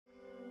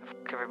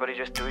everybody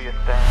just do your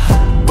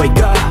thing. Wake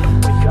up,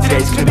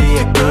 today's gonna be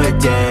a good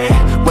day.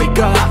 Wake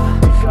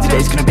up,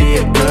 today's gonna be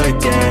a good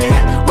day.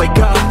 Wake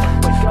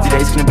up,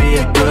 today's gonna be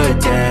a good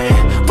day.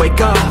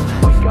 Wake up,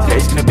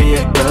 today's gonna be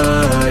a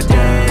good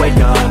day. Wake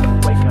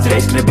up,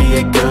 today's gonna be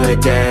a good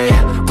day.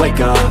 Wake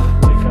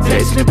up,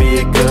 today's gonna be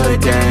a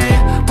good day.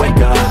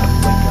 Wake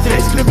up,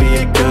 today's gonna be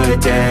a good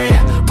day.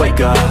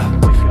 Wake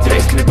up,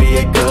 today's gonna be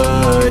a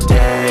good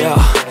day. Yo.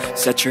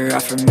 Set your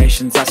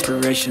affirmations,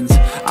 aspirations.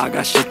 I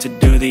got shit to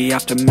do, the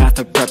aftermath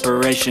of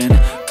preparation.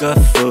 Good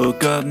food,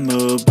 good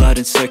mood, blood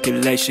in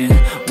circulation.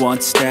 One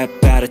step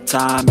at a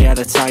time, yeah,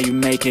 that's how you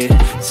make it.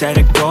 Set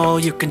a goal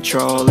you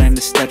control and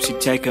the steps you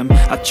take them.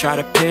 I try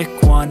to pick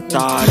one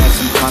thought, add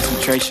some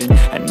concentration.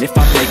 And if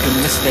I make a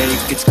mistake,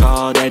 it's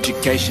called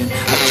education.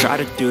 I try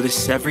to do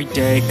this every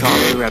day, call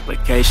it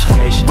replication.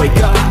 Wake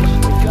up,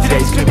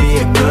 today's gonna be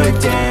a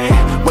good day.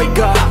 Wake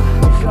up,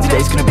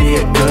 today's gonna be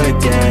a good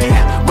day.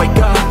 Wake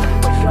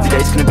up,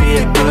 today's gonna be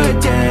a good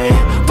day.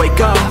 Wake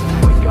up,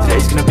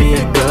 today's gonna be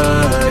a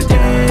good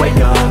day. Wake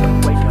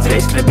up,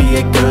 today's gonna be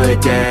a good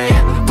day.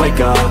 Wake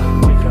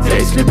up,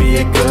 today's gonna be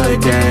a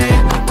good day.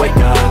 Wake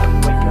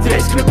up,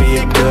 today's gonna be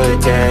a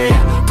good day.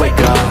 Wake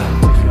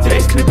up,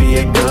 today's gonna be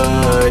a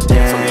good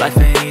day. So life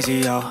ain't easy,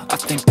 yo, I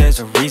think there's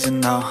a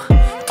reason though.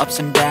 Ups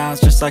and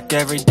downs, just like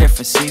every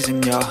different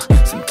season, yo.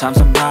 Sometimes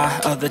I'm high,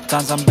 other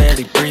times I'm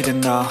barely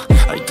breathing, though.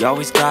 I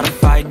always gotta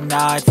fight and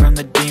hide from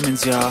the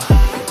demons, yo.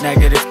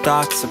 Negative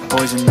thoughts are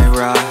poison, they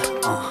rot.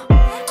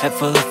 Head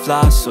full of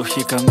flies, so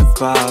here come the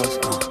clouds.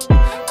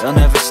 They'll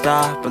never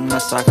stop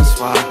unless I can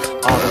swap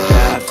all the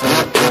bad from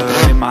the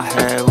good in my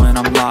head when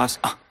I'm lost.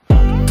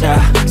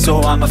 Yeah,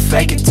 so I'ma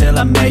fake it till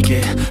I make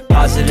it.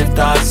 Positive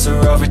thoughts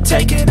are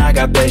overtaken, I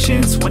got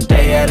patience. One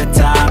day at a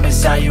time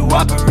is how you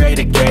operate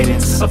a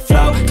cadence. A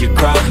flow, you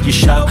grow, you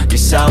show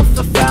yourself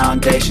a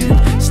foundation.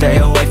 Stay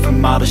away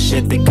from all the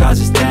shit that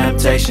causes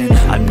temptation.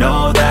 I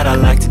know that I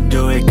like to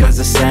do it cause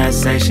it's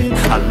sensation.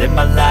 I live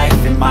my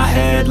life in my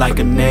head like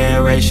a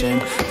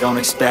narration. Don't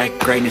expect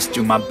greatness,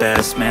 do my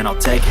best, man, I'll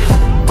take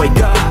it. Wake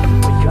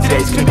up,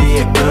 today's gonna be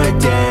a good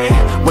day.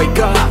 Wake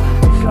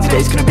up,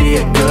 today's gonna be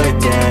a good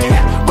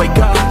day. Wake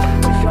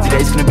up,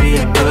 today's gonna be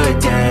a good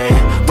day.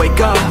 Wake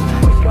up,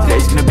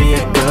 today's gonna be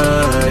a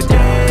good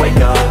day. Wake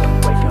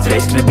up,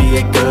 today's gonna be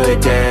a good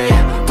day.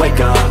 Wake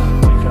up,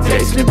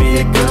 today's gonna be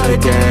a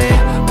good day.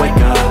 Wake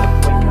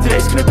up,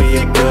 today's gonna be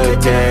a good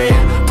day.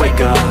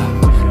 Wake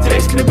up,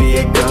 today's gonna be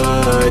a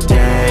good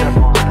day.